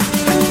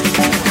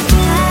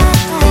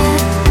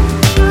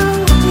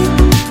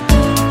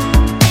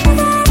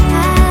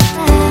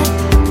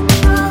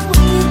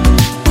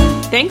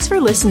Thanks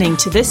for listening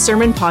to this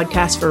sermon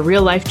podcast for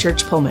Real Life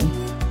Church Pullman.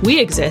 We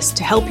exist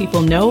to help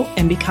people know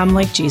and become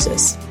like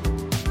Jesus.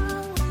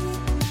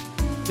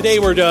 Today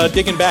we're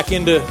digging back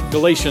into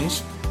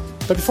Galatians,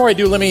 but before I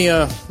do, let me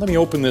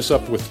open this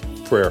up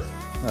with prayer.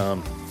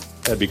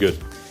 That'd be good.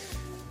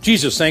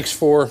 Jesus, thanks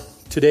for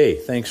today.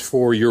 Thanks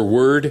for your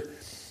word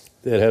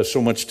that has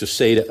so much to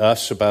say to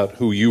us about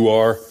who you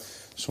are,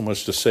 so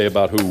much to say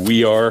about who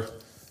we are,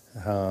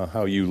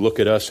 how you look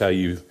at us, how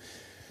you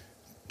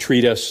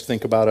treat us,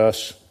 think about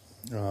us.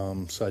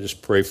 So I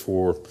just pray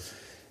for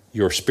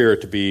your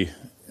spirit to be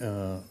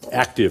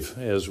active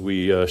as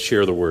we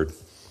share the word.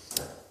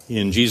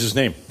 In Jesus'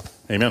 name,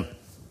 amen.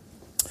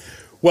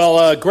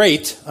 Well,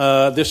 great.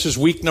 This is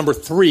week number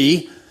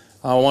 3.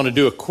 I want to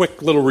do a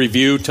quick little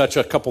review, touch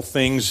a couple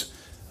things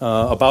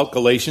about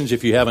Galatians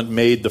if you haven't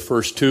made the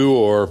first 2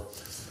 or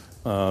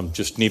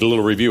just need a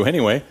little review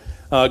anyway.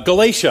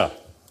 Galatia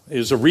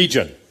is a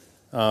region.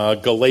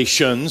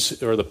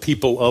 Galatians are the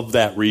people of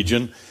that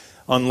region.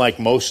 Unlike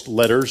most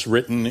letters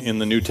written in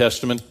the New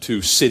Testament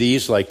to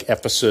cities like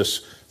Ephesus,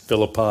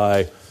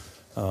 Philippi,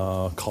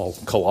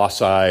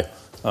 Colossae,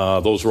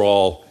 those are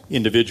all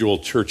individual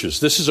churches.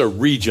 This is a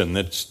region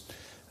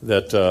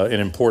that's an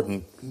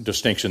important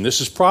distinction.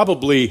 This is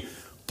probably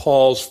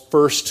Paul's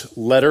first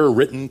letter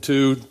written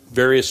to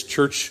various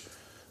church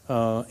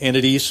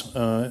entities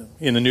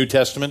in the New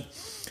Testament.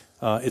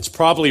 It's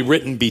probably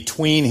written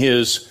between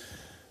his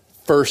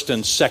first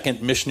and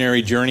second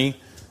missionary journey.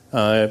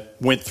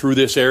 Went through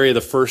this area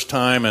the first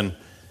time and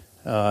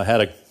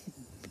had a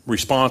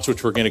response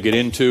which we're going to get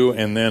into,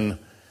 and then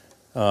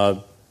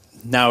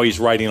now he's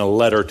writing a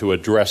letter to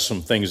address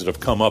some things that have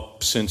come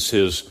up since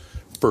his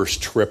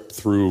first trip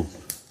through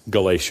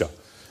Galatia.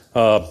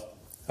 I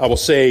will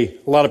say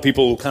a lot of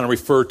people kind of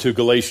refer to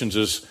Galatians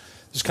as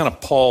kind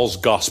of Paul's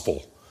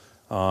gospel,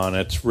 and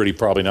it's really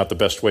probably not the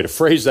best way to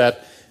phrase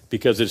that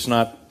because it's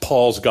not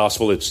Paul's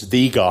gospel, it's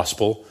the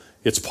gospel.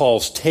 It's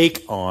Paul's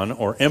take on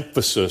or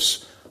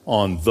emphasis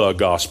on the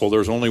gospel.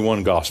 There's only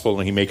one gospel,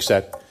 and he makes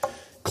that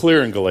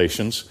clear in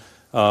Galatians.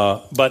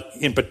 But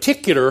in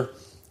particular,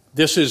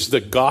 this is the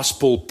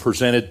gospel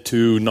presented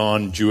to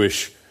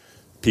non-Jewish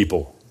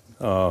people.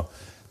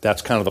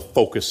 That's kind of the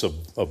focus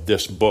of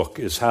this book,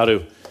 is how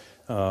to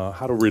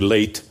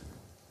relate.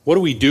 What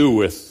do we do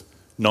with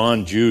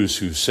non-Jews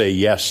who say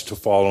yes to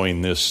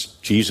following this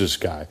Jesus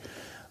guy?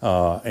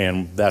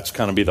 And that's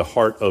kind of be the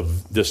heart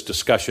of this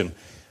discussion.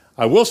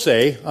 I will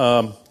say,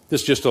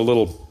 this is just a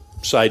little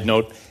side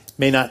note,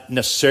 may not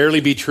necessarily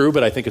be true,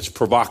 but I think it's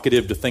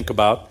provocative to think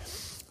about.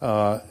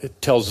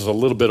 It tells us a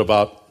little bit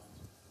about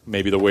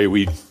maybe the way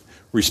we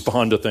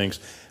respond to things.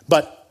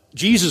 But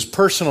Jesus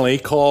personally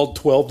called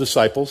 12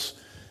 disciples,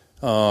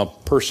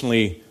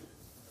 personally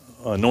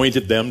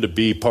anointed them to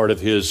be part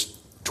of his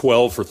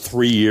 12 for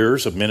 3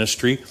 years of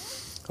ministry.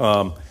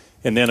 And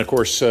then, of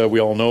course, we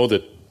all know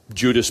that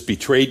Judas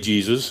betrayed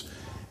Jesus,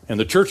 and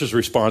the church's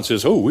response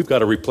is, we've got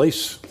to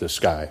replace this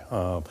guy.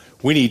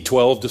 We need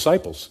 12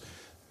 disciples.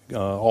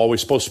 Always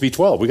supposed to be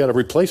 12. We've got to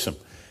replace him.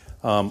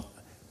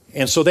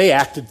 And so they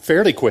acted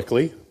fairly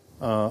quickly.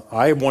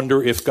 I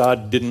wonder if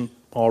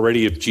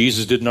if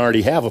Jesus didn't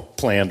already have a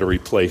plan to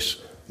replace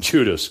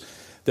Judas,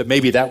 that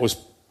maybe that was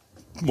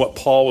what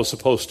Paul was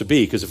supposed to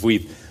be. Because if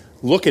we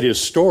look at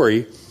his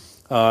story,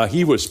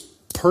 he was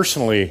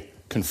personally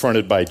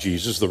confronted by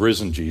Jesus, the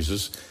risen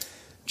Jesus.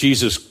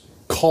 Jesus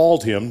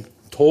called him,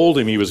 told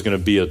him he was going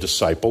to be a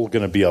disciple,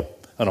 going to be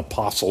an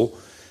apostle,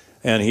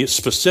 and he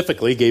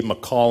specifically gave him a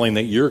calling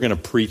that you're going to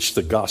preach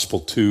the gospel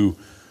to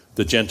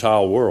the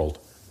Gentile world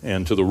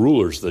and to the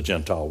rulers of the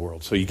Gentile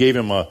world. So he gave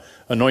him an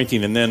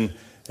anointing, and then,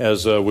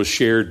 as was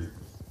shared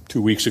 2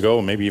 weeks ago,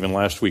 and maybe even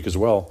last week as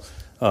well,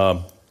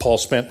 Paul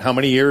spent how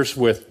many years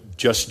with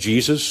just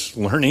Jesus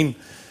learning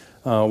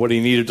what he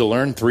needed to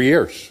learn? 3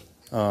 years.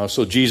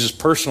 So Jesus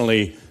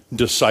personally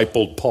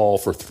discipled Paul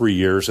for 3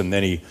 years, and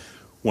then he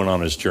went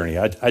on his journey.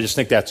 I just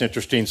think that's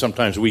interesting.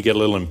 Sometimes we get a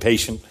little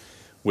impatient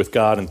with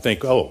God and think,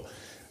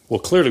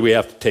 clearly we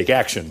have to take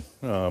action.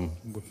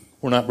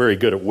 We're not very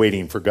good at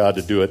waiting for God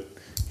to do it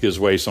his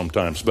way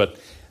sometimes. But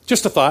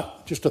just a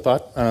thought.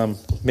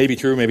 Maybe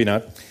true, maybe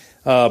not.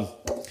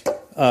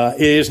 It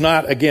is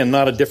not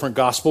a different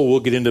gospel. We'll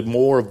get into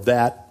more of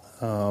that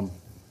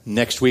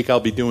next week. I'll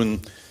be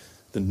doing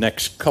the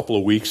next couple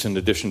of weeks in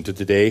addition to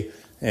today,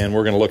 and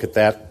we're going to look at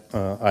that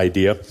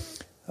idea.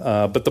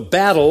 But the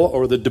battle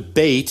or the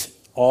debate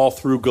all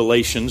through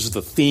Galatians,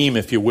 the theme,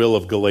 if you will,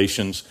 of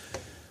Galatians,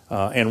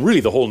 and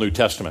really the whole New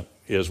Testament,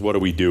 is what do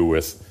we do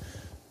with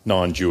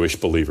non-Jewish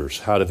believers?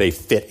 How do they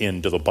fit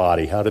into the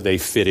body? How do they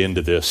fit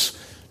into this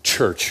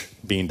church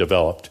being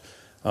developed?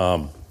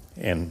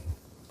 And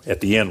at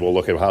the end, we'll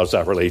look at how does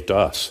that relate to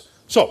us.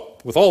 So,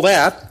 with all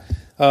that,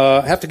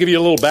 I have to give you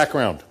a little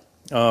background.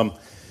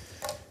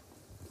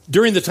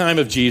 During the time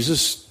of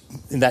Jesus,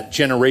 in that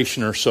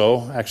generation or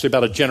so, actually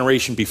about a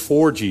generation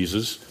before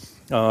Jesus,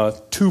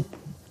 2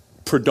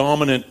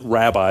 predominant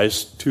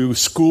rabbis, 2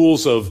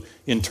 schools of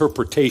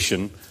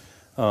interpretation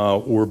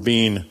were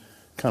being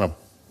kind of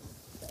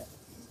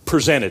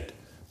presented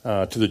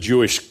to the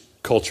Jewish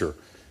culture.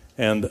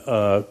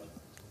 And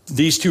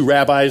these two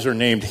rabbis are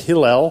named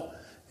Hillel,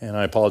 and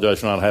I apologize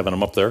for not having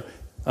them up there,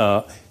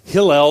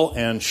 Hillel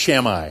and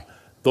Shammai.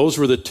 Those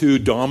were the two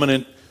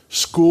dominant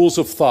schools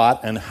of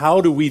thought, and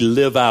how do we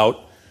live out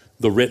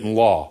the written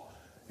law?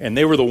 And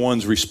they were the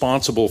ones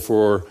responsible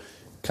for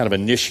kind of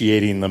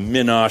initiating the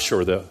minash,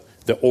 or the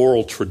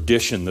oral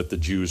tradition that the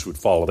Jews would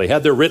follow. They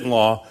had their written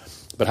law,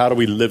 but how do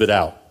we live it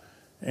out?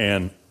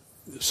 And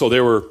so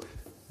there were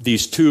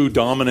these two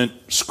dominant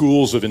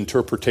schools of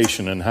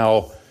interpretation and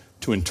how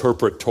to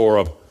interpret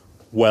Torah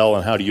well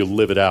and how do you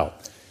live it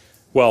out.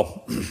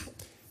 Well,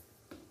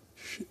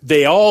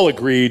 they all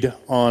agreed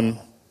on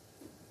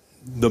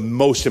the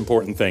most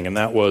important thing, and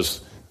that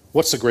was,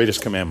 what's the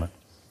greatest commandment?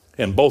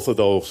 And both of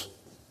those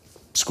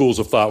schools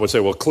of thought would say,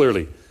 well,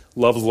 clearly,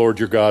 love the Lord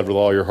your God with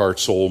all your heart,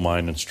 soul,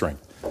 mind, and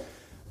strength.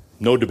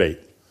 No debate.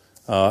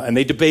 And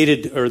they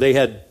debated, or they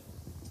had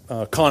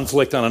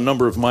conflict on a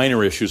number of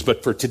minor issues,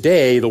 but for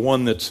today, the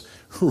one that's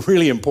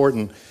really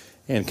important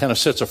and kind of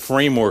sets a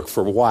framework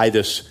for why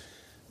this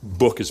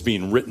book is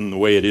being written the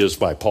way it is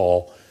by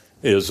Paul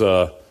is,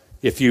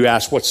 if you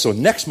ask what's the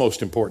next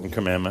most important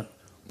commandment,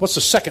 what's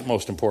the second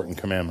most important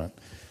commandment?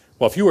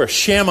 Well, if you were a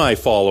Shammai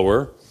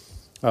follower,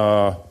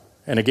 and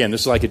again,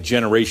 this is like a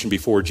generation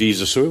before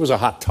Jesus, so it was a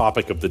hot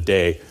topic of the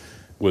day,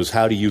 was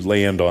how do you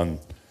land on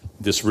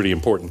this really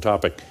important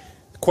topic?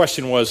 The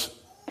question was,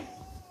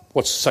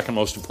 what's the second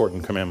most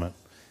important commandment?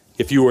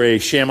 If you were a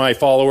Shammai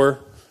follower,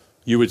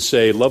 you would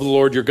say, love the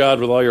Lord your God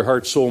with all your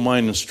heart, soul,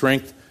 mind, and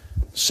strength.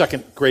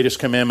 Second greatest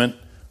commandment,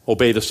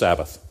 obey the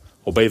Sabbath,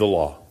 obey the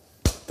law.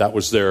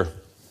 That's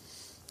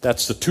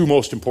the two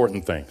most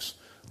important things.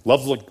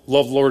 Love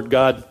Lord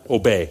God,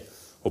 obey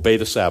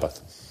the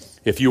Sabbath.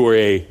 If you were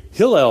a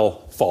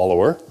Hillel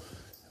follower,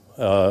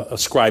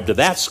 ascribed to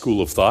that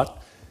school of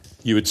thought,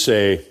 you would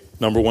say,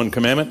 number one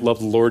commandment, love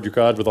the Lord your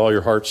God with all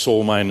your heart,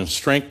 soul, mind, and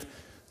strength.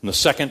 And the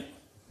second,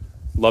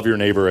 love your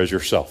neighbor as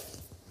yourself.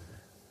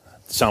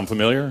 Sound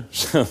familiar?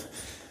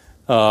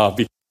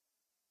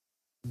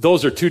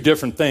 Those are two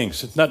different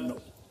things. It's not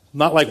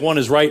like one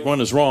is right, one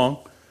is wrong.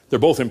 They're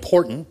both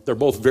important. They're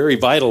both very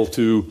vital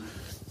to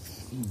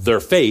their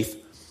faith.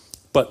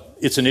 But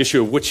it's an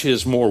issue of which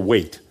has more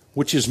weight,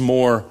 which is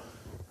more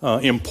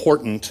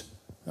important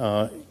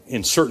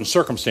in certain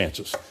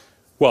circumstances.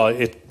 Well,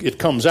 it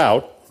comes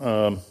out.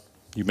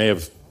 You may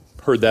have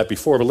heard that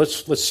before, but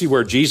let's see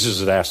where Jesus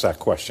had asked that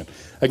question.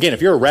 Again,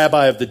 if you're a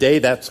rabbi of the day,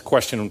 that's a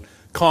question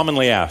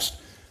commonly asked.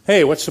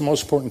 Hey, what's the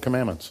most important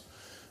commandments?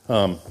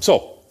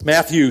 So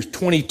Matthew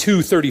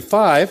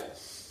 22:35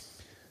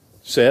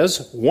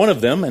 says, one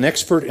of them, an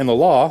expert in the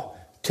law,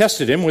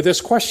 tested him with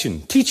this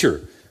question,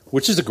 Teacher,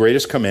 which is the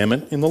greatest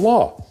commandment in the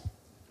law?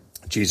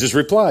 Jesus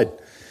replied,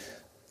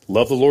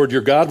 love the Lord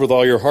your God with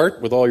all your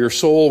heart, with all your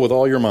soul, with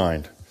all your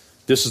mind.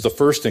 This is the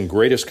first and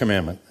greatest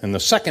commandment. And the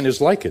second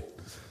is like it.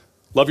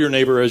 Love your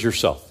neighbor as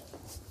yourself.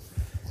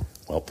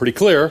 Well, pretty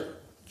clear.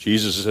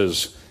 Jesus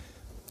is,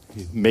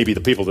 maybe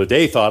the people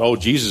today thought, oh,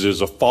 Jesus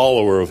is a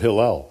follower of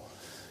Hillel.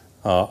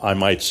 I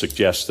might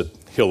suggest that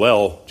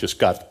Hillel just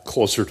got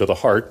closer to the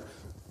heart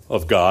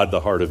of God, the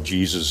heart of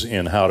Jesus,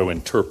 in how to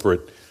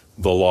interpret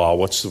the law.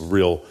 What's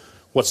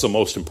the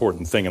most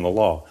important thing in the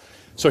law?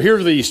 So here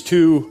are these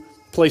two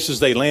places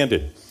they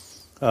landed.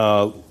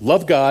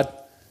 Love God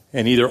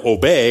and either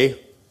obey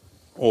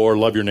or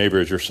love your neighbor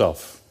as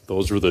yourself.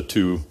 Those were the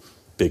two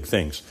big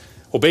things.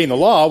 Obeying the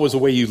law was the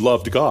way you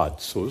loved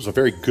God. So it was a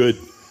very good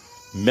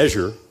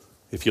measure.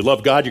 If you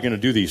love God, you're going to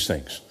do these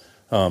things.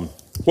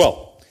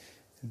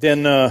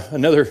 Then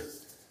another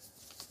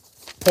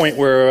point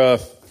where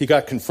he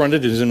got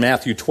confronted is in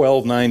Matthew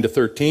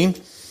 12:9-13.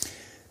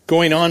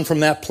 Going on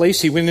from that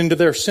place, he went into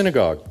their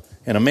synagogue,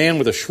 and a man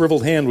with a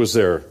shriveled hand was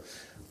there.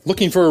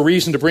 Looking for a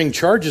reason to bring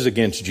charges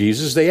against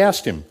Jesus, they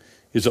asked him,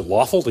 is it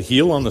lawful to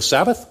heal on the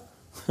Sabbath?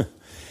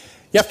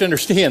 You have to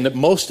understand that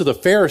most of the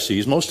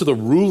Pharisees, most of the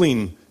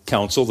ruling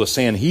council, the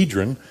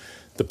Sanhedrin,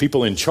 the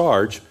people in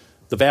charge,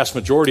 the vast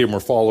majority of them were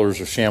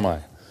followers of Shammai.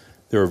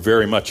 They were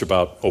very much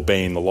about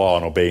obeying the law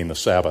and obeying the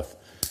Sabbath.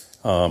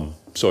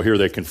 So here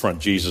they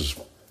confront Jesus.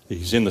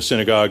 He's in the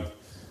synagogue.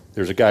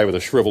 There's a guy with a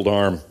shriveled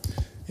arm.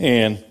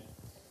 And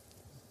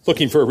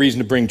looking for a reason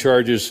to bring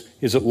charges,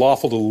 is it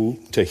lawful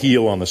to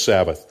heal on the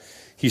Sabbath?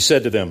 He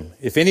said to them,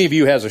 if any of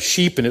you has a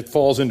sheep and it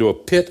falls into a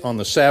pit on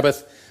the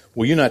Sabbath,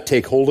 will you not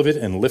take hold of it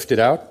and lift it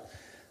out?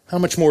 How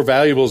much more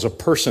valuable is a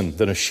person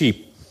than a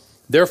sheep?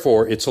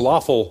 Therefore, it's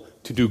lawful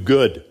to do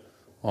good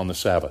on the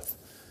Sabbath.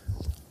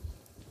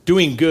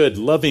 Doing good,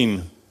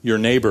 loving your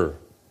neighbor,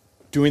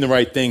 doing the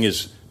right thing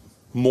is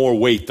more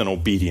weight than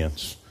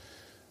obedience.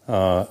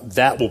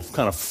 That will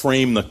kind of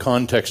frame the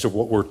context of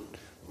what we're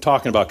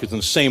talking about, because in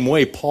the same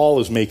way, Paul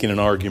is making an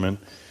argument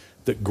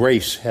that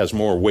grace has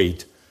more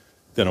weight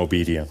than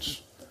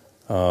obedience.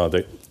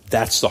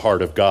 That's the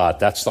heart of God.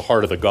 That's the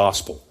heart of the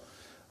gospel.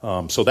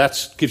 So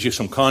that gives you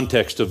some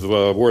context of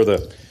where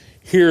the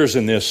hearers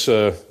in this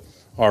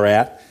are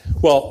at.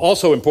 Well,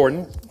 also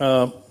important,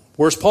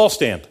 where's Paul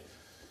stand?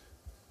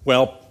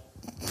 Well,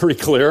 pretty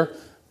clear.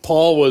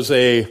 Paul was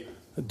a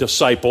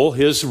disciple.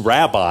 His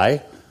rabbi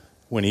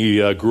when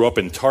he grew up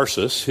in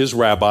Tarsus, his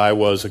rabbi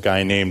was a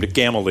guy named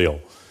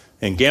Gamaliel.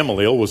 And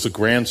Gamaliel was the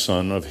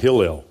grandson of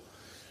Hillel.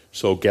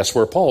 So guess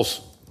where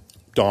Paul's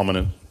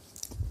dominant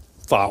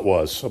thought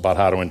was about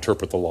how to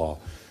interpret the law?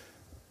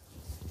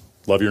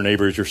 Love your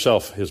neighbor as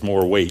yourself has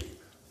more weight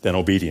than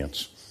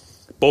obedience.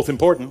 Both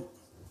important,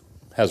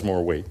 has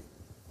more weight,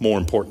 more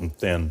important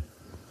than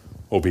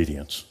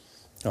obedience.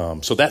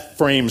 So that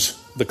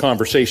frames the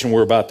conversation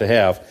we're about to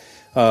have.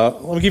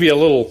 Let me give you a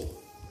little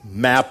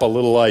map, a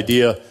little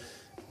idea,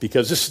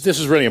 because this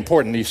is really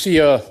important. You see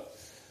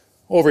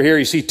over here,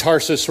 you see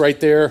Tarsus right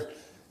there,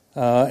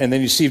 and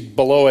then you see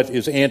below it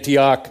is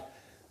Antioch.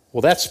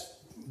 Well,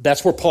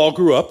 that's where Paul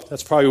grew up.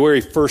 That's probably where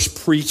he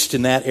first preached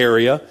in that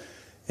area.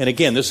 And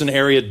again, this is an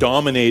area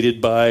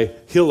dominated by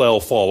Hillel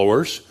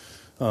followers,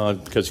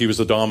 because he was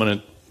the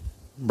dominant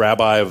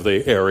rabbi of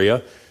the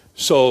area.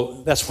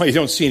 So that's why you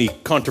don't see any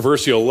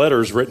controversial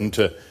letters written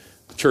to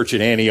the church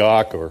at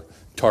Antioch or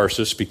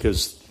Tarsus,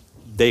 because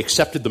they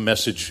accepted the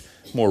message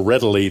more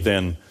readily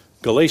than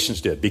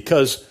Galatians did.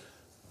 Because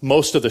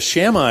most of the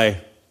Shammai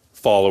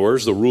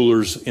followers, the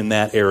rulers in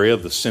that area,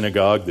 the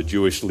synagogue, the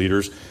Jewish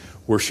leaders,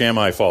 were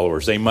Shammai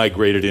followers. They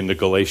migrated into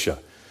Galatia.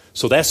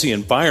 So that's the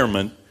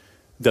environment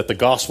that the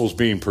gospel's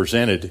being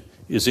presented,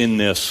 is in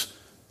this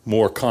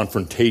more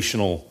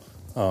confrontational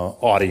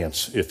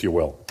audience, if you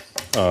will.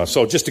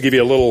 So just to give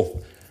you a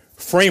little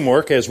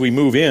framework as we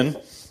move in,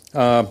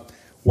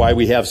 why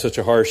we have such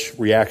a harsh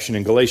reaction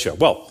in Galatia.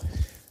 Well,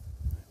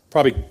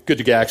 probably good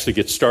to actually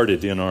get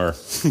started in our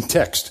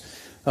text.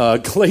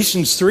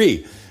 Galatians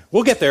 3.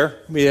 We'll get there.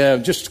 We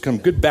have just some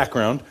good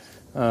background.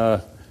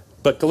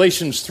 But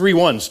Galatians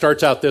 3:1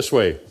 starts out this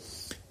way.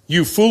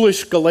 You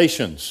foolish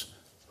Galatians,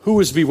 who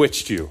has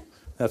bewitched you?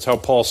 That's how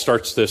Paul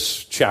starts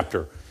this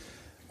chapter.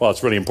 Well,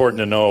 it's really important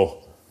to know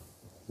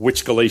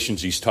which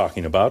Galatians he's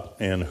talking about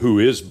and who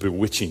is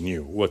bewitching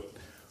you.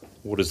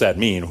 What does that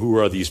mean? Who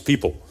are these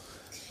people?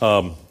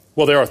 Well,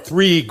 there are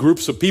three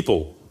groups of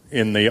people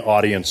in the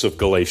audience of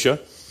Galatia,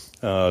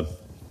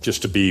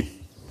 just to be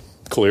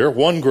clear.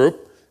 One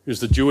group is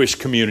the Jewish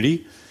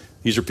community.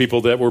 These are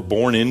people that were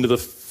born into the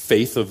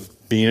faith of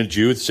being a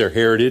Jew. It's their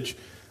heritage.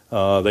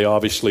 They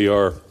obviously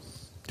are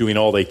doing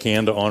all they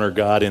can to honor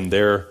God in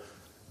their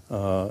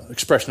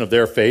expression of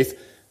their faith.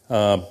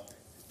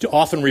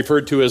 Often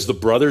referred to as the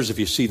brothers. If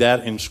you see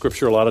that in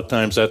Scripture, a lot of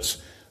times that's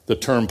the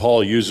term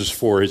Paul uses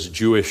for his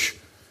Jewish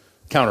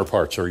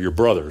counterparts, or your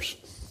brothers.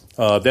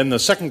 Then the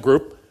second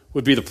group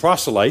would be the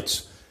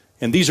proselytes,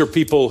 and these are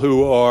people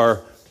who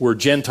were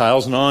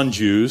Gentiles,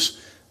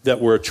 non-Jews, that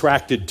were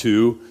attracted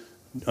to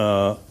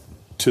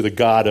the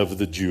God of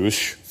the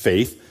Jewish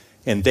faith,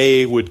 and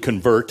they would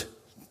convert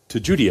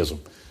to Judaism.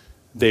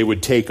 They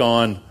would take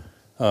on,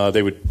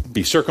 they would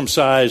be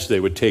circumcised, they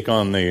would take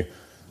on the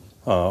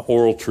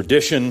oral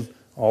tradition,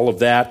 all of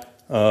that.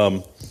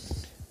 Where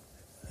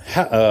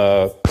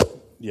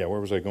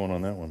was I going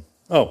on that one?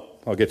 Oh,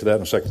 I'll get to that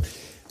in a second.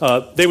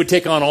 They would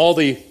take on all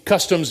the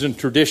customs and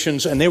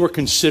traditions, and they were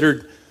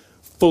considered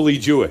fully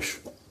Jewish.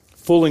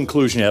 Full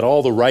inclusion, had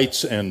all the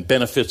rights and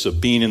benefits of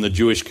being in the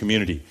Jewish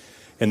community.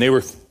 And they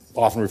were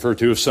often referred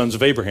to as sons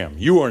of Abraham.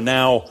 You are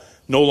now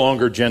no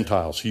longer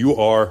Gentiles. You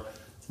are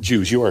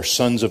Jews. You are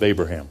sons of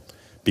Abraham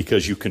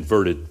because you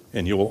converted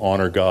and you will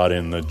honor God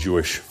in the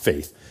Jewish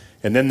faith.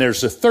 And then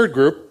there's the third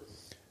group,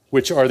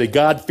 which are the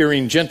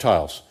God-fearing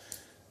Gentiles.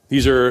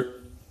 These are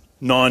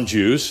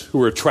non-Jews who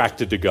were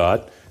attracted to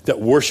God, that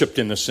worshiped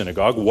in the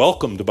synagogue,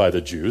 welcomed by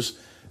the Jews.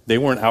 They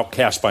weren't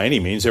outcast by any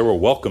means. They were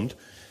welcomed,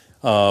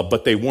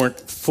 but they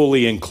weren't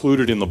fully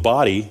included in the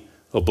body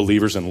of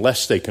believers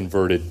unless they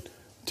converted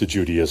to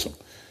Judaism.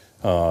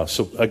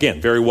 So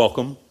again, very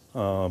welcome,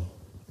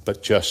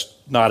 but just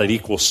not at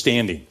equal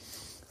standing.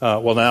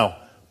 Well, now,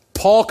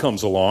 Paul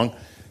comes along.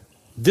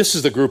 This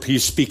is the group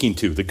he's speaking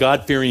to, the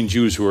God-fearing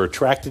Jews who are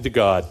attracted to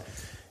God.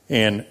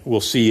 And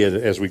we'll see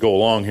as we go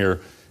along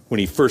here, when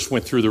he first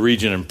went through the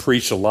region and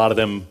preached, a lot of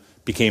them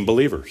became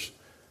believers.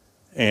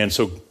 And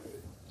so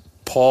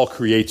Paul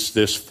creates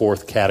this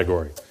fourth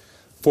category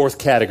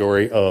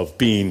of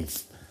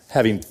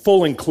having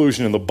full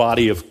inclusion in the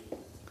body of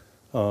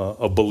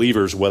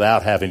believers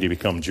without having to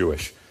become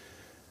Jewish.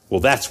 Well,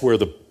 that's where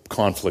the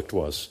conflict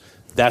was.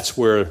 That's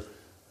where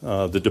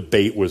the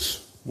debate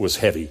was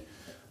heavy.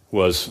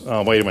 Wait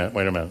a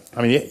minute.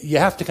 I mean, you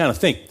have to kind of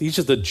think. These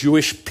are the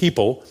Jewish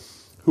people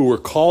who were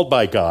called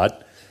by God,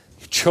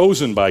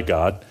 chosen by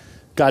God.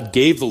 God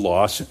gave the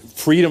law,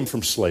 freedom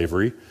from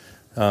slavery,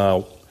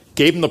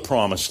 gave them the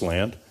promised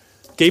land,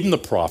 gave them the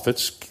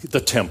prophets, the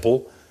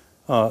temple.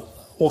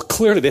 Well,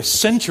 clearly, there's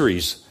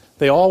centuries.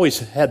 They always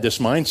had this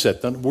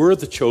mindset that we're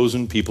the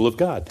chosen people of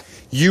God.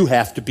 You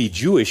have to be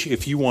Jewish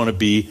if you want to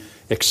be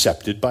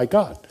accepted by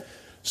God.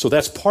 So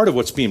that's part of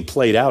what's being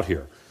played out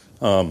here.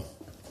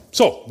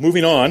 So,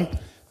 moving on,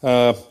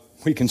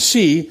 we can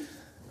see,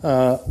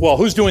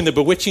 who's doing the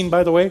bewitching,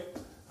 by the way?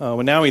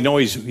 Well, now we know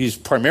he's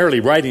primarily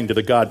writing to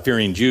the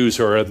God-fearing Jews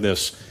who are in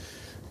this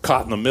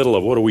caught in the middle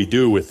of what do we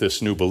do with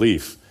this new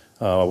belief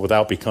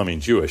without becoming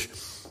Jewish.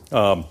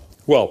 Who's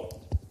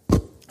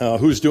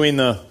doing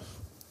the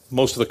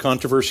most of the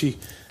controversy?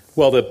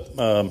 Well,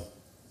 the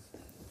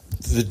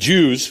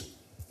Jews.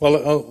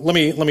 Well, let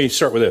me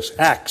start with this.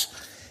 Acts.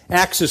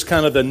 Acts is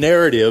kind of the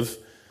narrative,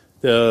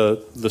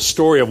 the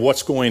story of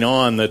what's going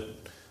on that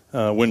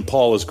when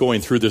Paul is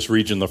going through this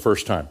region the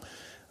first time.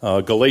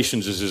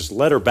 Galatians is his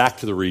letter back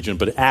to the region,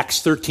 but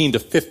Acts 13 to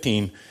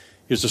 15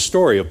 is the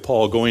story of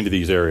Paul going to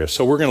these areas.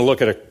 So we're going to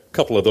look at a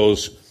couple of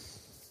those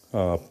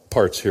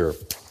parts here.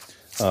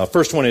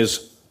 First one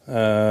is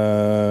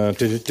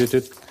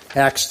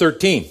Acts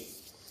 13,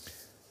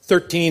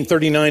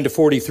 39 to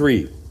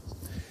 43.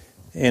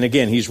 And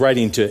again, he's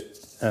writing to,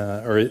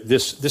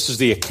 this is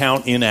the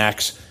account in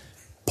Acts,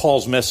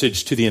 Paul's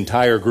message to the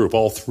entire group,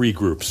 all three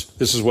groups.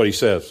 This is what he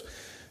says.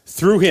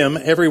 Through him,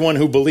 everyone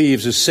who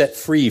believes is set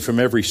free from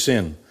every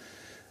sin,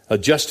 a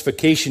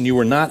justification you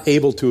were not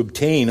able to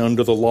obtain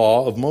under the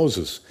law of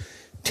Moses.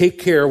 Take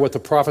care what the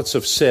prophets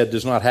have said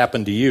does not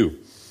happen to you.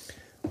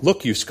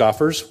 Look, you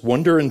scoffers,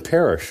 wonder and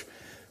perish,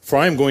 for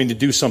I am going to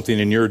do something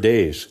in your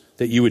days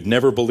that you would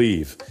never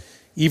believe,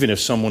 even if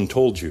someone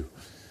told you.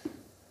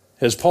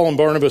 As Paul and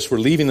Barnabas were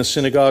leaving the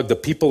synagogue, the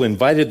people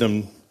invited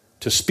them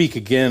to speak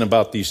again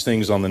about these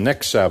things on the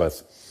next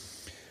Sabbath.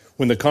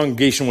 When the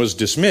congregation was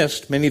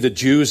dismissed, many of the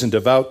Jews and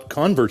devout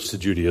converts to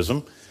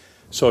Judaism,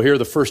 so here are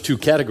the first two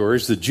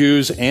categories, the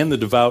Jews and the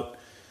devout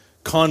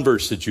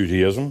converts to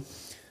Judaism,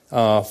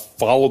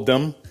 followed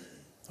them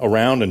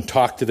around and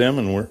talked to them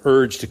and were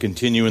urged to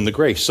continue in the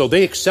grace. So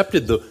they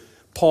accepted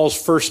Paul's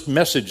first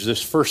message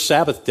this first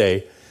Sabbath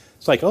day.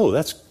 It's like, oh,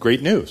 that's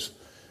great news,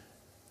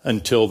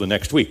 until the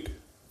next week.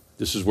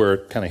 This is where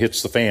it kind of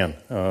hits the fan.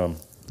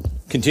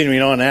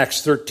 Continuing on,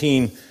 Acts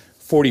 13,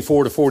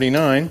 44 to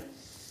 49.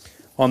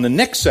 On the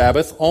next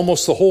Sabbath,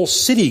 almost the whole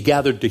city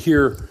gathered to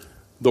hear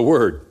the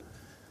word.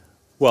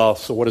 Well,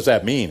 so what does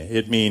that mean?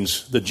 It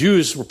means the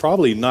Jews were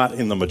probably not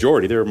in the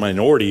majority. They're a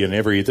minority in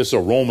this is a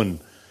Roman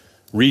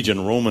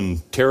region, Roman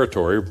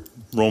territory,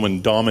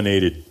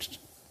 Roman-dominated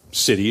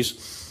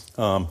cities.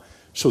 So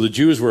the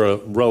Jews were a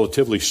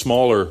relatively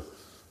smaller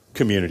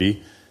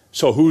community.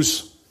 So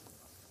who's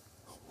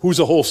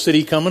the whole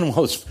city coming?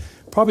 Well, it's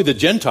probably the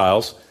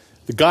Gentiles,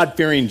 the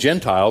God-fearing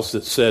Gentiles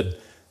that said,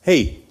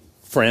 hey,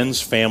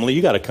 friends, family,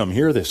 you got to come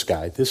hear this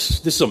guy.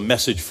 This is a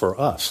message for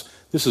us.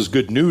 This is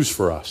good news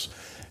for us.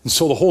 And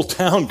so the whole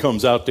town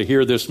comes out to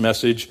hear this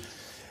message.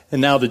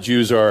 And now the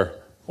Jews are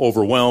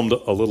overwhelmed,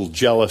 a little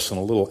jealous and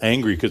a little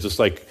angry, because it's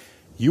like,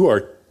 you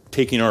are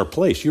taking our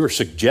place. You are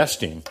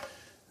suggesting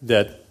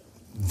that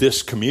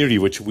this community,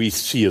 which we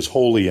see as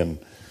holy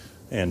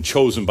and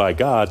chosen by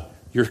God,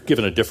 you're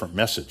given a different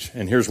message.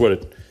 And here's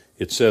what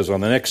it says.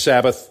 On the next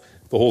Sabbath,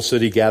 the whole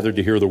city gathered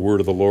to hear the word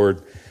of the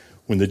Lord.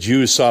 When the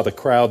Jews saw the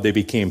crowd, they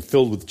became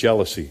filled with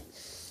jealousy.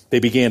 They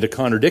began to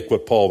contradict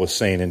what Paul was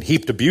saying and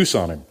heaped abuse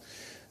on him.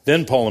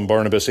 Then Paul and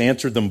Barnabas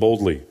answered them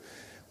boldly.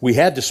 We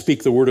had to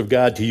speak the word of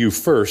God to you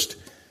first,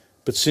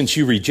 but since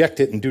you reject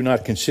it and do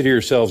not consider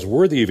yourselves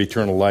worthy of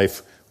eternal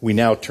life, we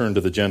now turn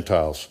to the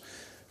Gentiles.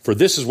 For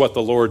this is what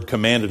the Lord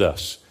commanded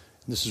us.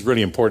 This is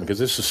really important because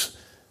this is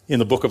in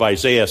the book of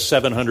Isaiah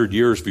 700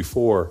 years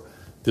before.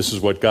 This is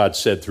what God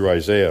said through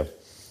Isaiah.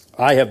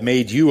 I have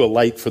made you a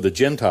light for the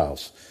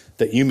Gentiles,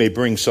 that you may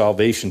bring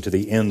salvation to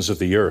the ends of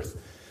the earth.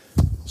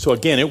 So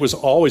again, it was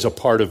always a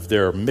part of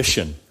their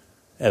mission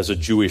as a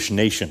Jewish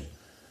nation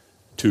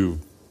to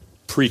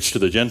preach to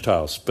the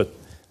Gentiles. But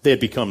they had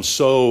become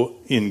so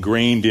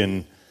ingrained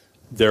in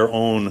their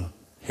own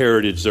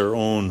heritage, their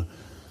own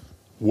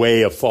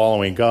way of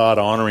following God,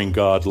 honoring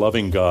God,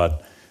 loving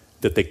God,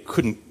 that they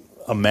couldn't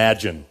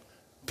imagine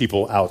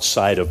people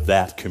outside of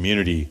that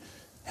community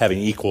having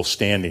equal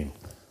standing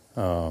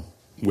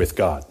with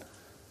God.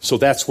 So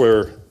that's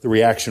where the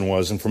reaction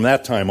was. And from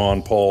that time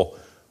on, Paul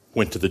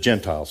went to the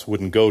Gentiles.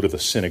 Wouldn't go to the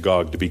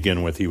synagogue to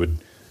begin with. He would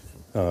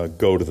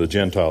go to the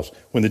Gentiles.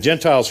 When the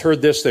Gentiles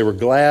heard this, they were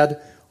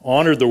glad,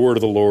 honored the word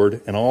of the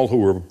Lord, and all who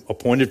were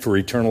appointed for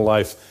eternal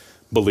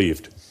life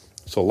believed.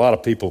 So a lot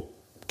of people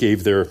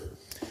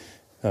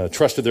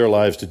trusted their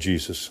lives to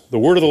Jesus. The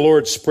word of the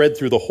Lord spread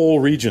through the whole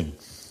region,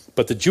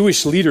 but the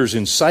Jewish leaders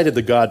incited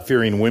the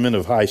God-fearing women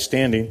of high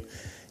standing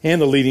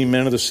and the leading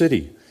men of the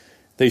city.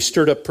 They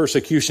stirred up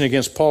persecution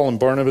against Paul and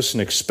Barnabas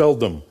and expelled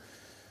them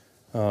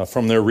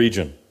from their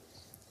region.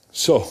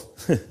 So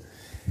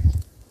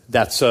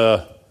that's, in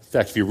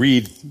fact, if you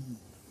read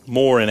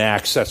more in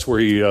Acts, that's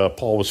where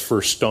Paul was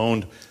first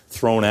stoned,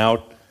 thrown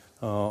out,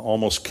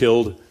 almost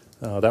killed.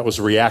 That was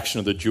the reaction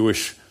of the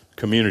Jewish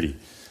community.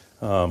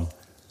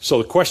 So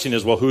the question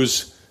is, well,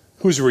 who's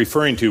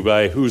referring to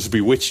by who's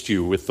bewitched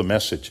you with the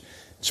message?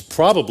 It's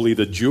probably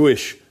the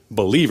Jewish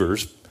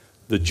believers,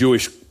 the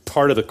Jewish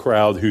part of the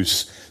crowd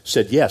who's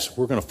said, yes,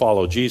 we're going to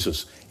follow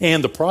Jesus,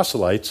 and the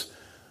proselytes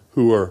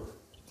who are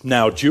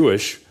now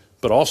Jewish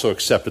but also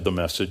accepted the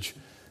message.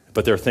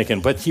 But they're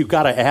thinking, but you've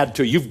got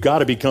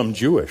to become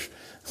Jewish.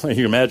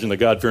 You imagine the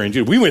God-fearing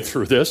Jew. We went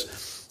through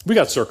this. We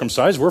got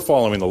circumcised. We're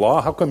following the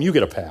law. How come you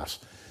get a pass?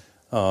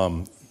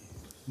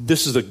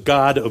 This is the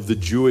God of the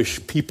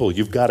Jewish people.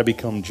 You've got to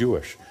become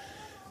Jewish.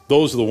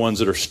 Those are the ones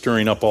that are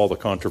stirring up all the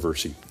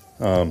controversy.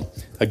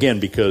 Again,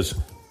 because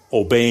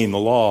obeying the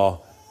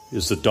law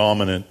is the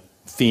dominant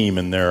theme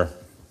in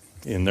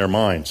their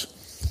minds.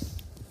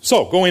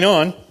 So, going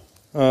on,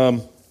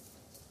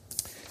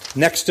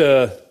 next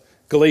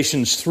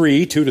Galatians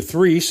 3,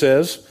 2-3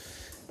 says,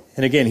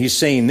 and again, he's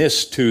saying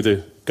this to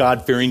the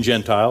God-fearing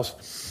Gentiles,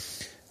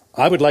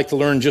 I would like to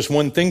learn just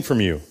one thing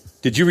from you.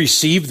 Did you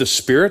receive the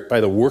Spirit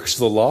by the works of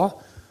the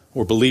law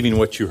or believing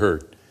what you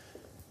heard?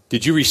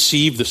 Did you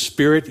receive the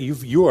Spirit?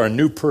 You are a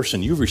new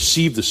person. You've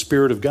received the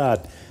Spirit of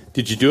God.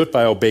 Did you do it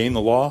by obeying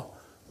the law,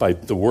 by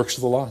the works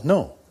of the law?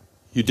 No.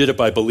 You did it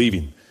by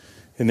believing.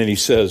 And then he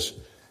says,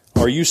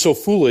 are you so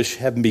foolish,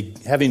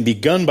 having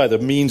begun by the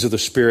means of the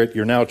Spirit,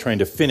 you're now trying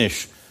to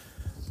finish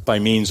by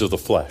means of the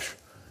flesh?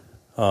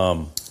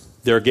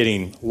 They're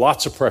getting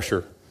lots of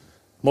pressure,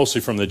 mostly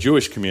from the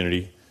Jewish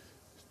community,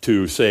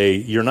 to say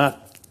you're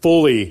not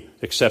fully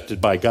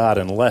accepted by God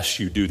unless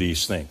you do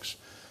these things.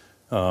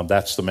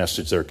 That's the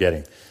message they're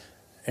getting.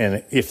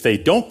 And if they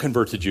don't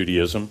convert to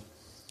Judaism,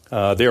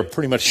 they're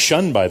pretty much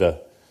shunned by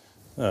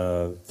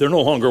they're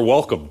no longer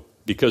welcome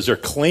because they're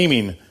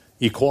claiming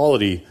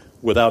equality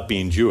without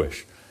being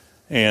Jewish.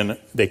 And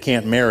they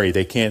can't marry.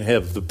 They can't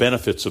have the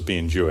benefits of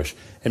being Jewish.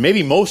 And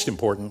maybe most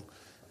important,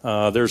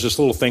 there's this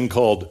little thing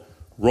called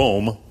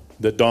Rome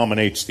that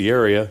dominates the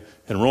area.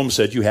 And Rome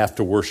said you have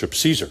to worship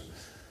Caesar.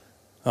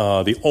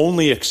 The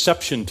only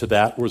exception to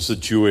that was the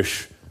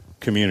Jewish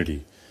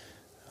community.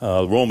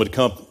 Rome had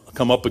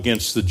come up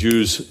against the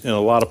Jews in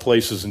a lot of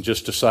places and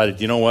just decided,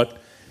 you know what?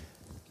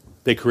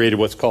 They created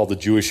what's called the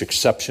Jewish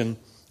exception.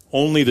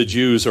 Only the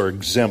Jews are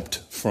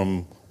exempt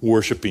from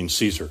worshiping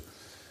Caesar.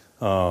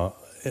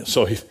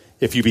 So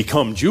if you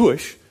become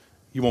Jewish,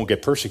 you won't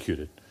get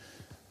persecuted.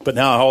 But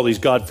now all these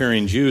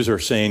God-fearing Jews are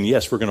saying,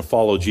 yes, we're going to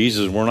follow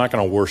Jesus, and we're not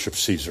going to worship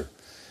Caesar.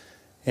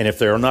 And if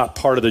they're not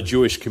part of the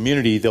Jewish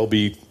community, they'll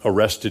be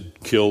arrested,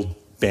 killed,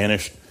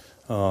 banished,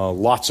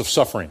 lots of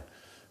suffering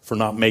for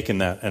not making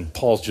that. And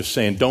Paul's just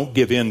saying, don't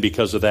give in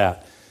because of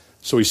that.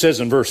 So he says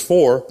in verse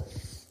 4,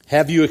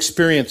 have you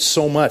experienced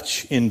so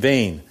much in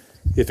vain,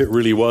 if it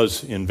really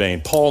was in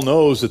vain? Paul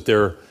knows that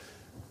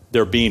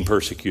they're being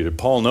persecuted.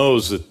 Paul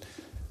knows that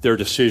their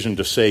decision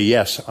to say,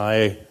 yes,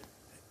 I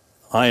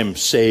am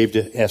saved,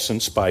 in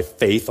essence, by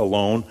faith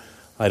alone.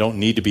 I don't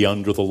need to be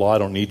under the law. I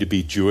don't need to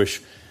be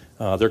Jewish.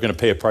 They're going to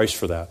pay a price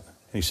for that.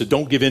 And he said,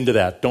 don't give in to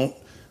that. Don't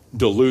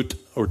dilute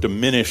or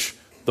diminish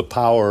the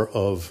power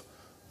of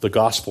the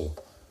gospel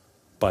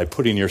by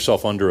putting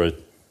yourself under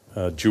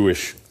a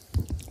Jewish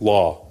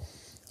law.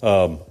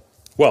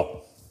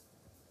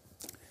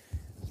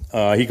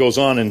 He goes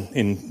on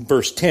in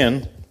verse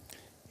 10.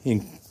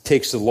 He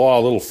takes the law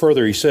a little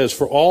further. He says,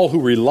 for all who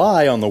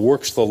rely on the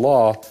works of the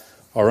law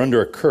are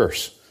under a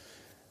curse.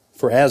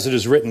 For as it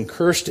is written,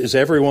 cursed is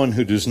everyone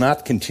who does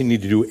not continue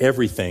to do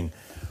everything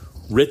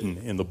written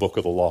in the book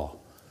of the law.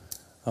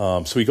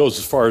 So he goes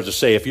as far as to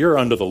say, if you're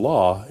under the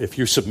law, if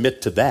you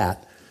submit to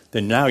that,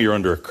 then now you're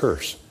under a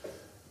curse.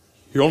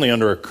 You're only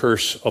under a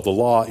curse of the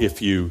law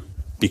if you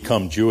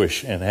become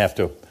Jewish and have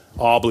to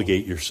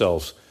obligate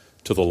yourselves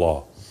to the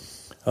law.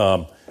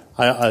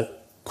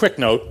 Quick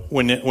note,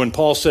 when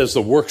Paul says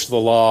the works of the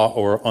law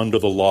or under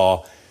the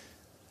law,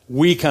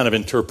 we kind of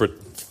interpret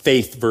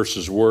faith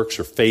versus works,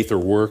 or faith or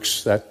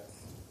works. That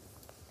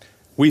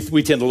we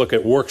tend to look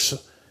at works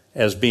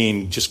as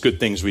being just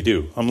good things we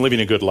do. I'm living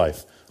a good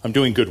life. I'm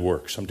doing good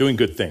works. I'm doing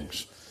good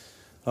things.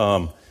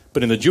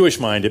 But in the Jewish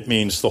mind, it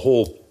means the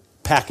whole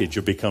package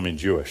of becoming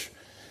Jewish.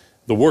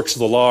 The works of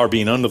the law or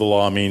being under the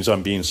law means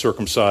I'm being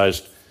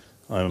circumcised,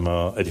 I'm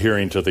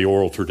adhering to the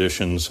oral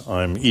traditions,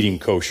 I'm eating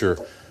kosher,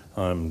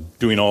 I'm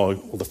doing all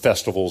the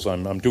festivals,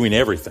 I'm doing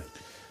everything.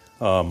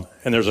 And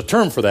there's a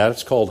term for that.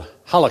 It's called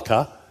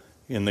halakha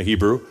in the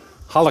Hebrew.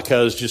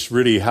 Halakha is just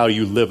really how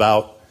you live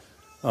out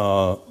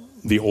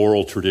the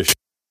oral tradition.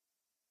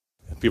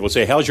 People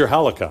say, how's your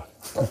halakha?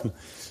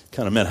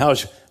 Kind of meant,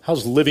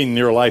 how's living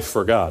your life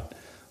for God?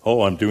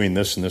 Oh, I'm doing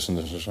this and this and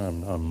this.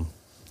 I'm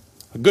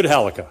a good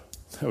halakha.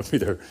 That would be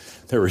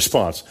their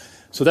response.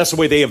 So that's the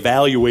way they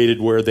evaluated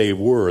where they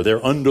were.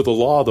 They're under the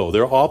law, though.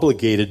 They're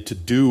obligated to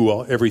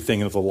do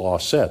everything that the law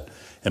said.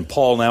 And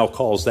Paul now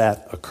calls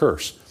that a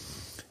curse.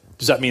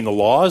 Does that mean the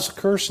law is a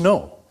curse?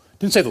 No.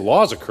 Didn't say the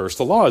law is a curse.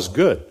 The law is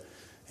good.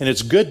 And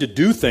it's good to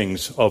do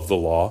things of the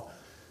law.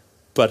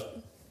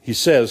 But he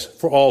says,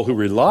 for all who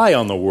rely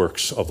on the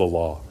works of the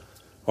law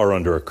are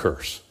under a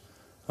curse.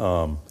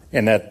 And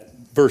that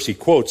verse he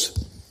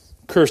quotes,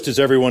 cursed is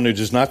everyone who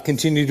does not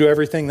continue to do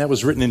everything. That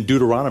was written in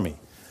Deuteronomy.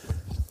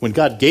 When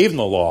God gave them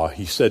the law,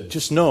 he said,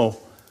 just know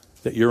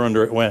that you're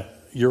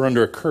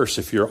under a curse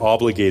if you're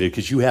obligated,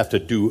 because you have to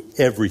do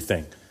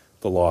everything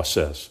the law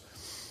says.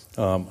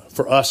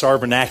 For us, our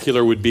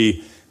vernacular would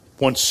be,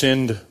 once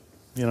sinned,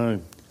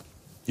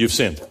 you've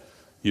sinned.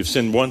 You've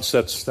sinned once,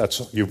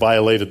 that's you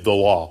violated the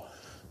law.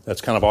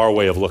 That's kind of our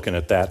way of looking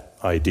at that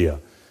idea,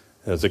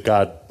 as that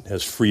God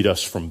has freed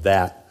us from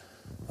that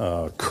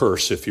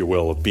curse, if you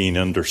will, of being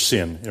under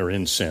sin or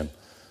in sin.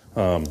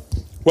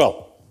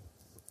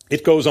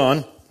 It goes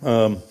on.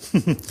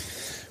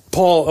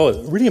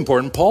 Paul, really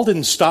important, Paul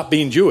didn't stop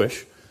being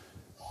Jewish.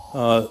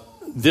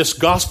 this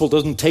gospel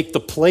doesn't take the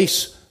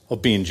place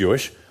of being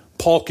Jewish.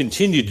 Paul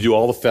continued to do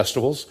all the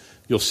festivals.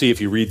 You'll see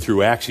if you read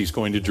through Acts, he's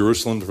going to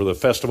Jerusalem for the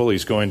festival.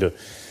 He's going to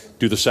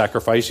do the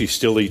sacrifice. He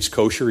still eats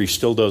kosher. He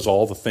still does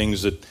all the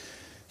things that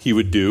he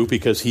would do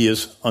because he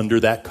is under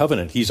that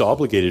covenant. He's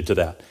obligated to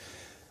that.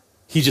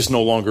 He just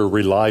no longer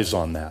relies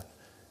on that.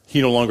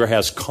 He no longer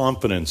has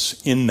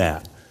confidence in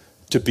that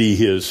to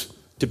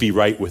be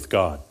right with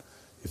God,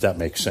 if that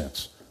makes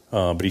sense.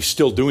 But he's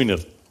still doing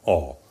it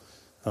all.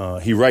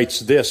 He writes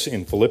this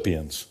in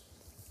Philippians.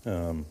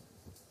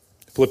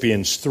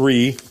 Philippians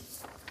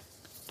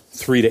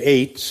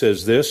 3:3-8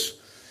 says this,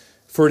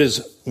 "For it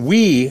is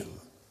we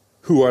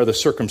who are the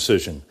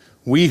circumcision,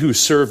 we who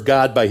serve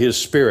God by his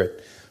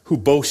Spirit, who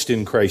boast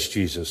in Christ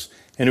Jesus,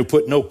 and who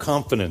put no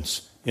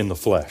confidence in the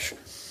flesh.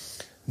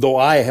 Though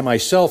I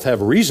myself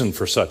have reason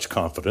for such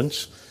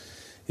confidence,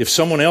 if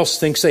someone else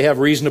thinks they have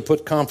reason to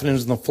put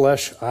confidence in the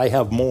flesh, I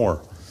have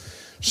more.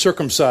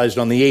 Circumcised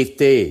on the 8th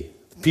day,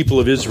 the people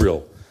of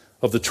Israel,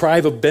 of the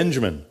tribe of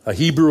Benjamin, a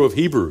Hebrew of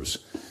Hebrews,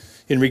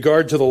 in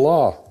regard to the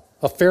law,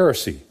 a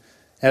Pharisee.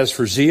 As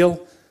for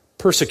zeal,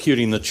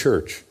 persecuting the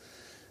church.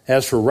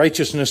 As for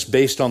righteousness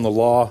based on the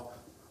law,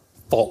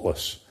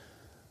 faultless."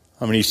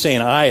 I mean, he's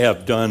saying,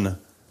 I'm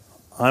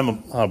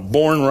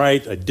born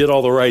right, I did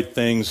all the right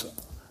things,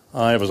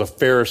 I was a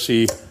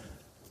Pharisee,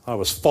 I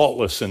was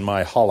faultless in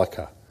my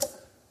halakha.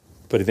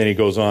 But then he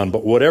goes on,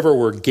 "But whatever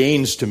were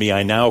gains to me,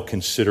 I now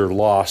consider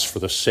loss for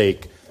the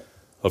sake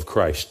of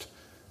Christ."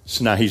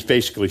 So now he's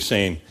basically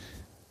saying,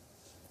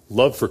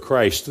 love for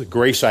Christ, the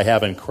grace I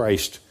have in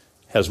Christ,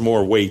 has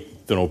more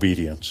weight than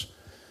obedience.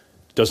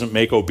 Doesn't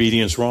make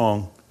obedience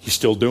wrong. He's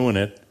still doing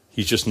it.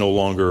 He's just no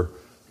longer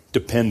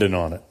dependent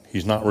on it.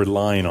 He's not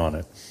relying on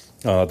it.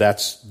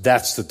 That's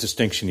the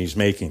distinction he's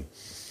making.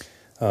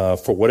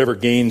 For whatever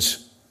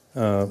gains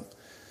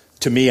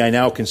to me, I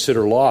now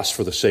consider loss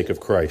for the sake of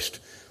Christ.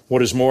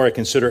 What is more, I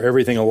consider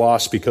everything a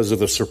loss because of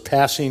the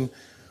surpassing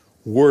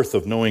worth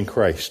of knowing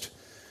Christ,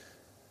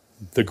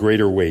 the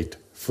greater weight,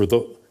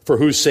 for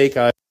whose sake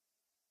I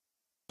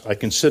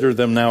consider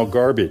them now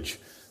garbage,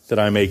 that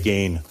I may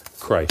gain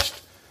Christ.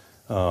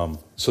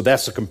 So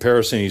that's the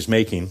comparison he's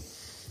making.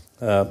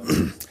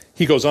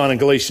 He goes on in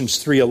Galatians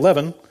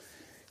 3:11,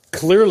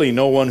 "Clearly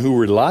no one who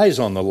relies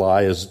on the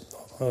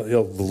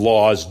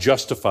law is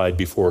justified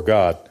before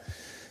God,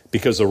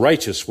 because the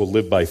righteous will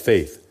live by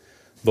faith.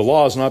 The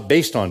law is not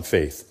based on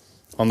faith.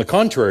 On the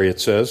contrary,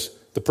 it says,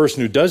 the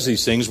person who does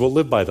these things will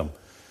live by them."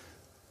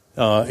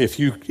 If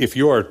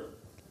you are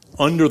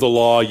under the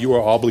law, you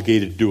are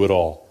obligated to do it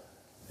all,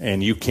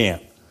 and you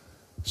can't.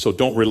 So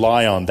don't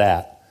rely on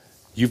that.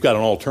 You've got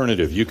an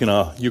alternative. You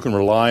can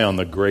rely on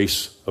the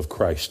grace of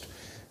Christ.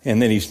 And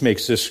then he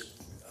makes this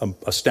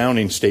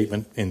astounding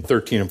statement in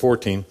 13 and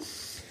 14.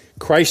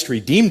 "Christ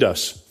redeemed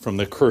us from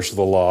the curse of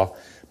the law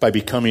by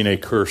becoming a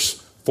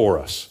curse for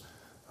us."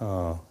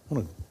 What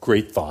a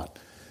great thought.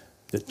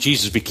 That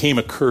Jesus became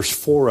a curse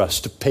for us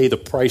to pay the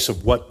price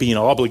of what being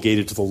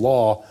obligated to the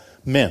law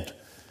meant,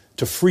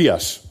 to free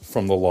us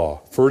from the law.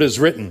 "For it is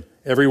written,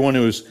 everyone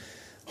who is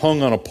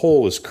hung on a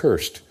pole is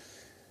cursed,"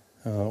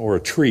 or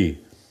a tree.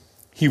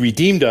 "He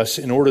redeemed us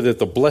in order that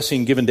the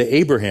blessing given to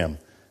Abraham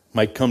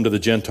might come to the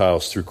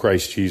Gentiles through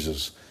Christ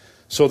Jesus,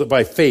 so that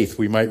by faith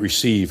we might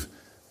receive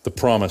the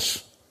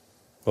promise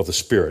of the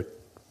Spirit."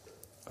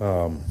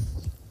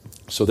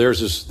 So there's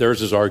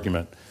his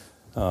argument.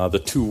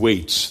 The two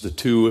weights,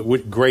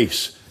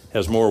 grace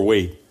has more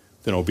weight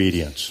than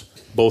obedience.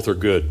 Both are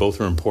good,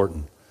 both are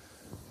important.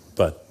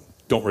 But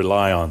don't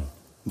rely on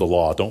the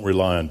law. Don't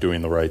rely on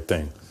doing the right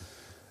thing.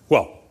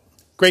 Well,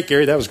 great,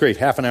 Gary. That was great.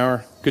 Half an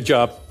hour. Good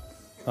job.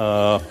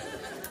 How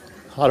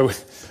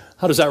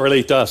does that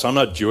relate to us? I'm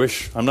not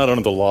Jewish. I'm not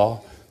under the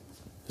law.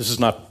 This is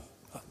not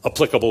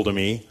applicable to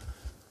me.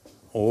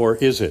 Or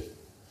is it?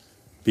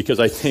 Because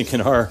I think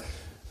in our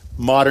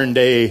modern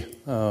day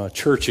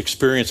church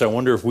experience, I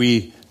wonder if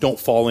we don't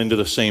fall into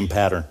the same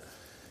pattern.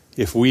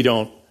 If we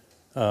don't,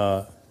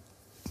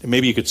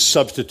 maybe you could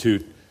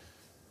substitute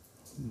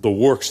the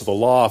works of the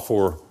law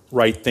for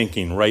right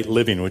thinking, right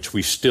living, which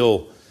we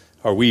still,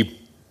 are we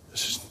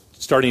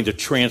starting to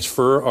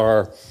transfer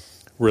our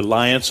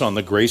reliance on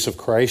the grace of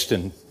Christ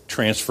and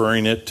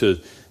transferring it to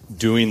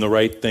doing the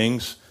right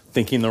things,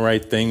 thinking the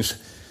right things?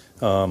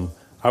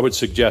 I would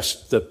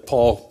suggest that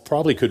Paul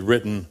probably could have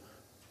written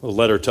a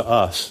letter to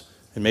us,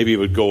 and maybe it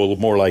would go a little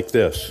more like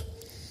this.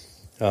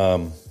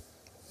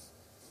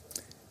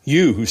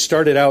 "You who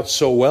started out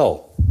so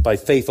well by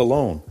faith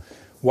alone,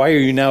 why are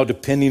you now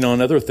depending on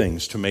other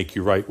things to make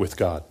you right with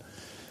God?"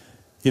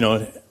 You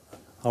know,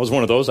 I was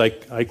one of those. I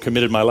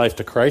committed my life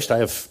to Christ.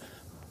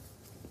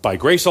 By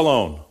grace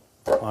alone,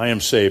 I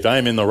am saved. I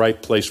am in the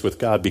right place with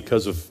God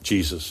because of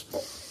Jesus.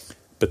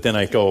 But then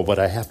I go, but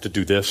I have to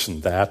do this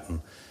and that,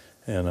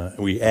 and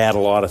we add a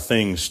lot of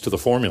things to the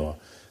formula.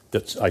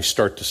 That I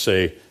start to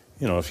say,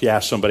 you know, if you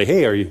ask somebody,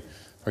 "Hey, are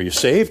you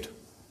saved?"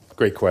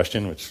 Great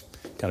question, which is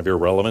kind of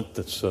irrelevant.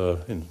 That's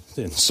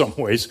in some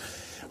ways.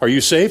 "Are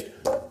you saved?"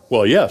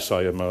 "Well, yes,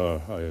 I am.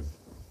 I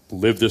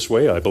live this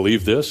way. I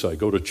believe this. I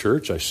go to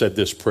church. I said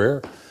this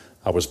prayer."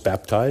 I was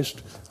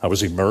baptized. I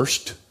was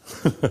immersed.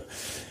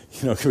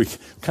 We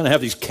kind of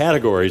have these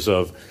categories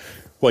of,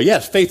 well,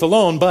 yes, faith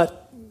alone,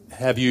 but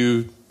have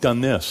you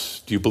done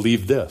this? Do you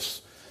believe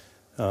this?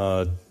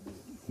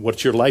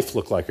 What's your life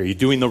look like? Are you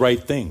doing the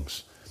right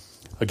things?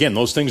 Again,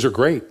 those things are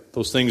great.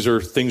 Those things are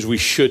things we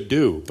should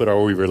do. But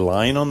are we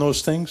relying on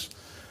those things?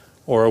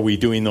 Or are we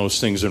doing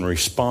those things in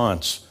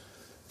response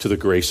to the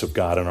grace of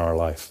God in our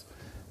life?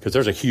 Because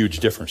there's a huge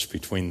difference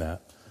between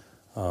that.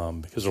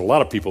 Because there are a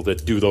lot of people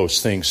that do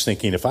those things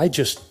thinking, if I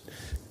just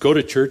go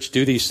to church,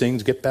 do these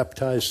things, get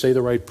baptized, say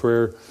the right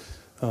prayer,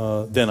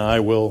 then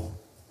I will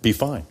be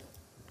fine.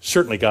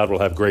 Certainly God will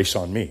have grace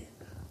on me.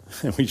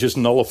 And we just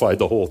nullified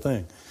the whole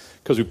thing.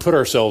 Because we put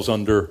ourselves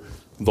under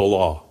the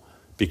law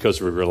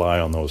because we rely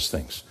on those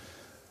things.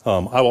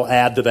 I will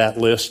add to that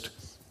list,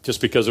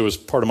 just because it was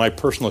part of my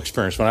personal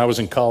experience. When I was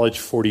in college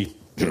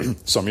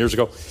 40-some years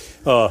ago,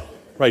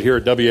 right here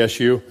at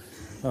WSU,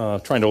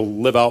 trying to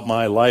live out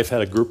my life,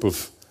 had a group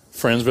of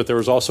friends, but there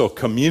was also a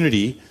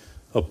community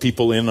of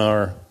people in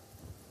our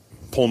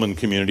Pullman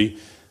community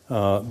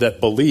that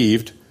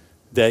believed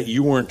that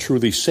you weren't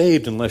truly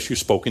saved unless you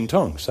spoke in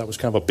tongues. That was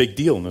kind of a big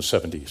deal in the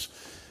 70s.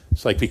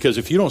 It's like, because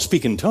if you don't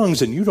speak in tongues,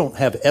 then you don't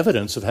have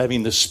evidence of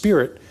having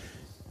the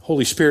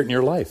Holy Spirit in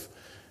your life.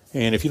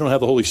 And if you don't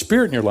have the Holy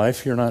Spirit in your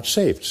life, you're not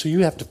saved. So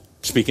you have to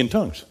speak in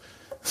tongues.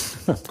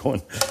 I'm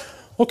going,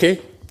 okay.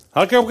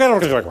 I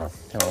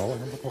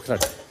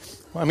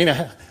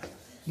mean,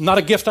 not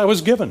a gift I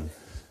was given.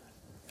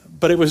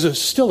 But it was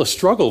still a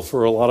struggle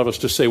for a lot of us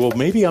to say, well,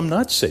 maybe I'm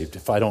not saved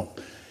if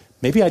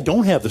maybe I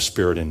don't have the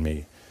Spirit in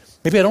me.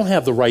 Maybe I don't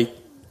have the right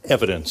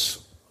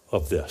evidence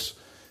of this.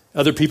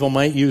 Other people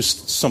might use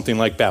something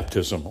like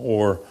baptism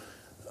or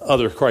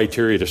other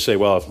criteria to say,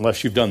 well,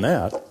 unless you've done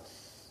that,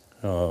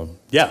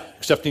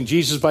 accepting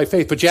Jesus by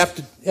faith, but you have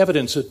to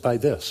evidence it by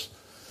this.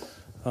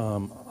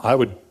 I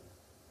would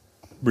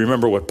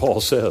remember what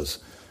Paul says.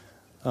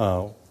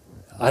 I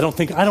don't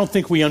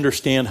think we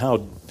understand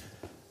how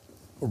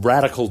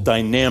radical,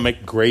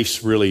 dynamic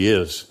grace really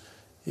is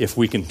if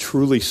we can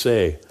truly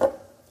say,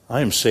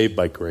 I am saved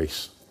by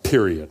grace,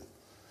 period.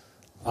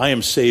 I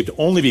am saved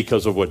only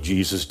because of what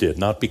Jesus did,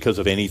 not because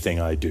of anything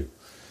I do,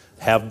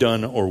 have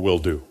done, or will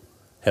do.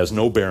 Has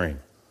no bearing.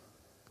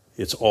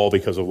 It's all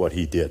because of what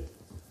he did.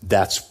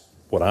 That's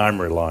what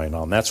I'm relying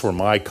on. That's where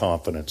my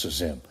confidence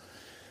is in.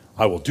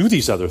 I will do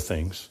these other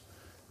things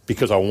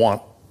because I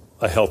want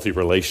a healthy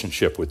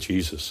relationship with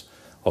Jesus.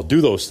 I'll do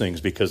those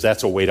things because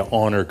that's a way to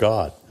honor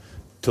God,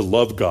 to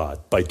love God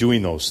by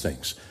doing those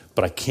things.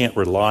 But I can't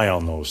rely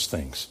on those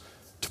things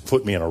to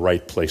put me in a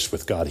right place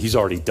with God. He's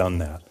already done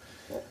that.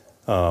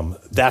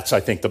 That's, I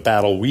think, the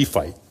battle we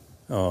fight,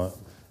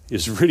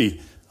 is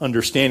really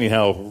understanding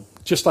how,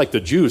 just like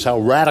the Jews, how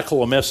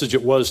radical a message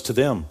it was to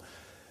them.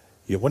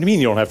 What do you mean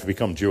you don't have to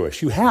become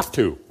Jewish? You have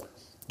to.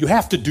 You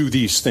have to do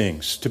these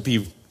things to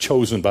be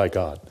chosen by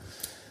God.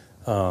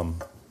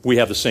 We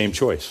have the same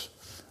choice.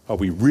 Are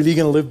we really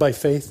going to live by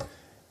faith?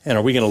 And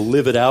are we going to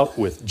live it out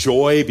with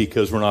joy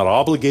because we're not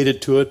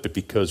obligated to it, but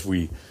because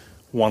we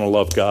want to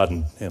love God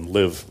and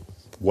live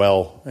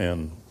well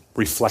and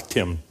reflect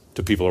him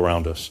to people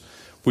around us?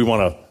 We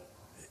want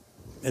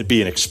to be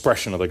an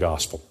expression of the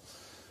gospel.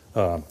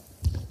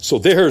 So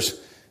there's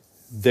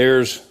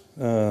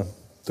the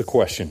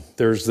question.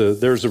 There's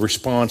the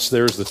response.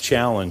 There's the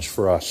challenge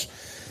for us.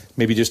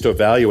 Maybe just to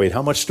evaluate,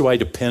 how much do I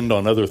depend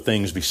on other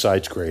things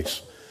besides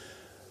grace?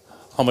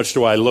 How much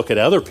do I look at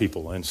other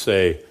people and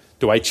say,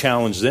 do I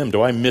challenge them?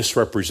 Do I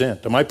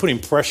misrepresent? Am I putting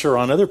pressure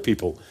on other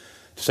people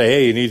to say,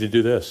 hey, you need to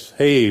do this?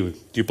 Hey, do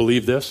you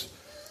believe this?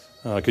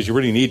 Because you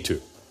really need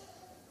to.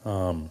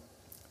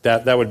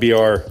 That would be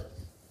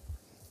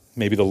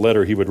maybe the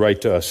letter he would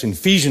write to us. In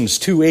Ephesians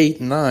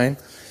 2:8-9,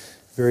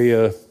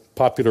 very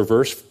popular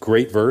verse,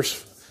 great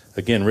verse,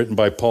 again written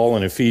by Paul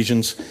in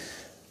Ephesians.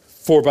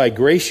 For by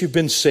grace you've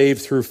been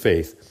saved through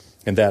faith,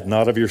 and that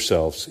not of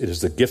yourselves. It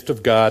is the gift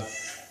of God,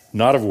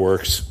 not of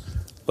works,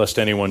 lest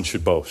anyone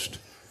should boast.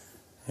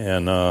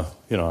 And,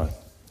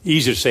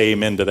 easy to say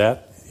amen to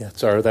that.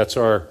 That's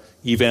our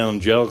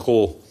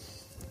evangelical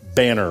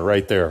banner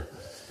right there.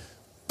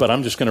 But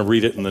I'm just going to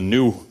read it in the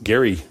New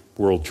Gary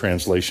World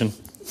Translation,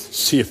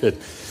 see if it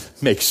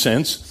makes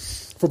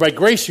sense. For by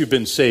grace you've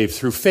been saved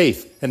through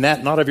faith, and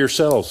that not of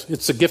yourselves.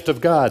 It's the gift of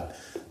God,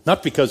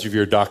 not because of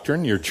your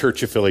doctrine, your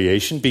church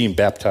affiliation, being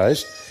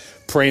baptized,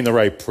 praying the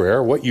right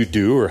prayer, what you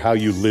do or how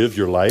you live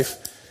your life,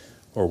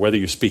 or whether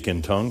you speak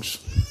in tongues,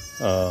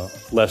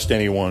 lest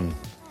anyone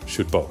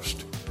should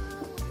boast.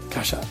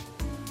 Gosh,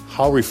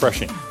 how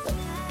refreshing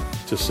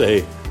to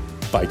say,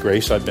 by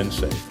grace I've been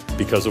saved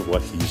because of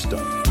what he's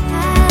done.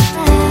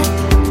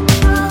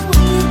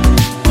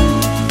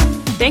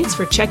 Thanks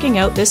for checking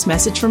out this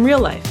message from Real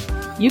Life.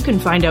 You can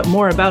find out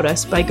more about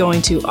us by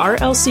going to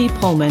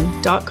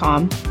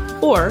rlcpullman.com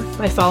or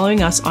by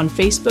following us on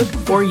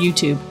Facebook or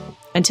YouTube.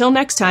 Until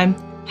next time,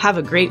 have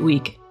a great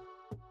week.